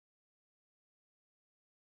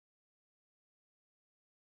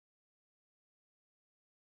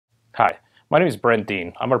Hi, my name is Brent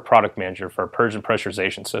Dean. I'm our product manager for Purge and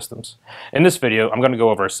Pressurization systems. In this video, I'm going to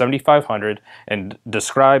go over 7500 and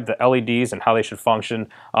describe the LEDs and how they should function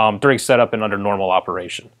during setup and under normal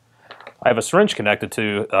operation. I have a syringe connected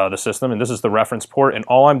to the system, and this is the reference port, and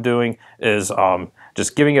all I'm doing is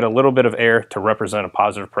just giving it a little bit of air to represent a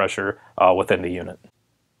positive pressure within the unit.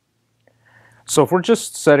 So if we're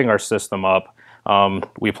just setting our system up,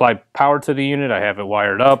 we applied power to the unit, I have it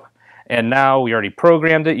wired up, and now we already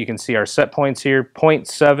programmed it. You can see our set points here.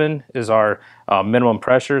 0.7 is our minimum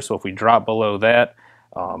pressure, so if we drop below that,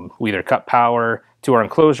 we either cut power to our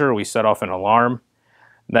enclosure or we set off an alarm.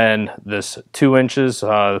 Then this 2 inches,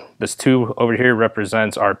 this 2 over here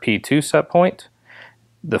represents our P2 set point.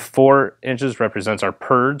 The 4 inches represents our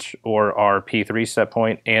purge or our P3 set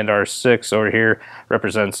point, and our 6 over here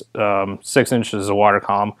represents 6 inches of water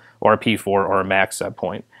column or a P4 or a max set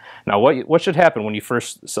point. Now what should happen when you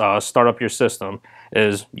first start up your system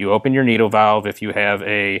is you open your needle valve if you have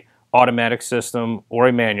a automatic system or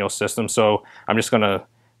a manual system. So I'm just going to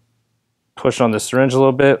push on the syringe a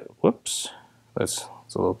little bit. Whoops, it's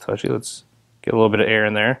a little touchy. Let's get a little bit of air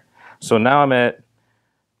in there. So now I'm at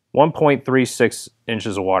 1.36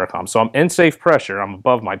 inches of water column. So I'm in safe pressure. I'm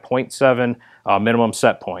above my 0.7 minimum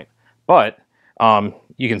set point. But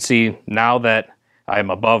you can see now that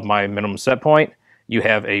I'm above my minimum set point, you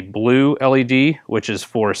have a blue LED, which is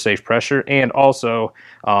for safe pressure, and also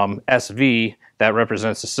SV, that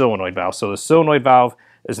represents the solenoid valve. So the solenoid valve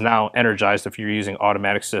is now energized if you're using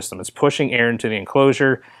automatic system. It's pushing air into the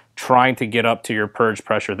enclosure, trying to get up to your purge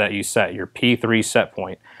pressure that you set, your P3 set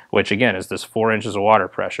point, which again is this 4 inches of water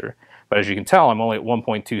pressure. But as you can tell, I'm only at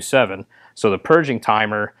 1.27, so the purging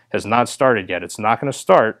timer has not started yet. It's not going to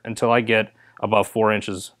start until I get above 4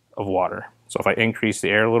 inches of water. So if I increase the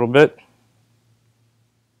air a little bit,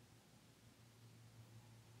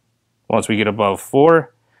 once we get above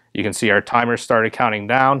 4, you can see our timer started counting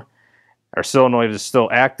down. Our solenoid is still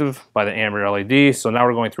active by the amber LED, so now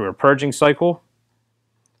we're going through a purging cycle.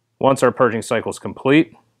 Once our purging cycle is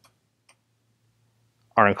complete,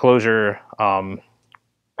 our enclosure power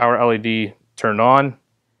LED turned on,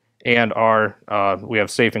 and we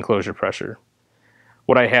have safe enclosure pressure.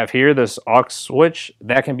 What I have here, this aux switch,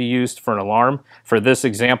 that can be used for an alarm. For this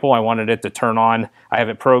example, I wanted it to turn on. I have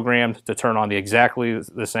it programmed to turn on exactly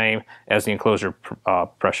the same as the enclosure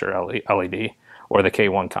pressure LED or the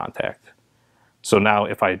K1 contact. So now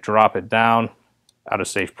if I drop it down out of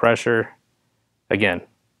safe pressure, again,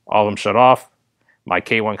 all of them shut off. My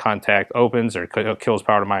K1 contact opens or kills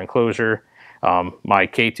power to my enclosure. My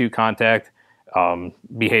K2 contact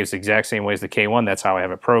behaves the exact same way as the K1. That's how I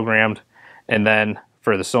have it programmed. And then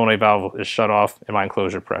for the solenoid valve is shut off and my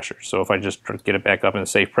enclosure pressure. So if I just get it back up in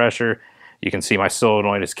safe pressure, you can see my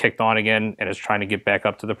solenoid is kicked on again and is trying to get back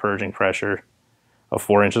up to the purging pressure of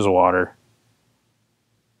 4 inches of water.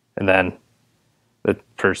 And then the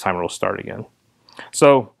purge timer will start again.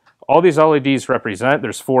 So all these LEDs represent,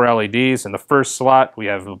 there's 4 LEDs. In the first slot, we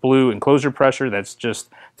have a blue enclosure pressure. That's just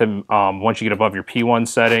to, once you get above your P1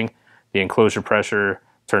 setting, the enclosure pressure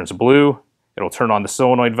turns blue. It'll turn on the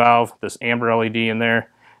solenoid valve, this amber LED in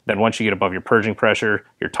there. Then once you get above your purging pressure,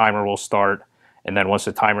 your timer will start. And then once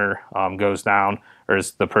the timer goes down, or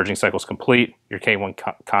as the purging cycle is complete, your K1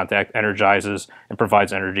 contact energizes and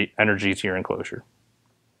provides energy to your enclosure.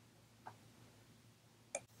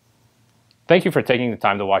 Thank you for taking the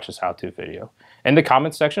time to watch this how-to video. In the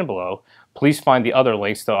comments section below, please find the other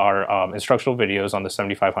links to our instructional videos on the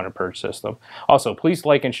 7500 purge system. Also, please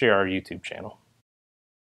like and share our YouTube channel.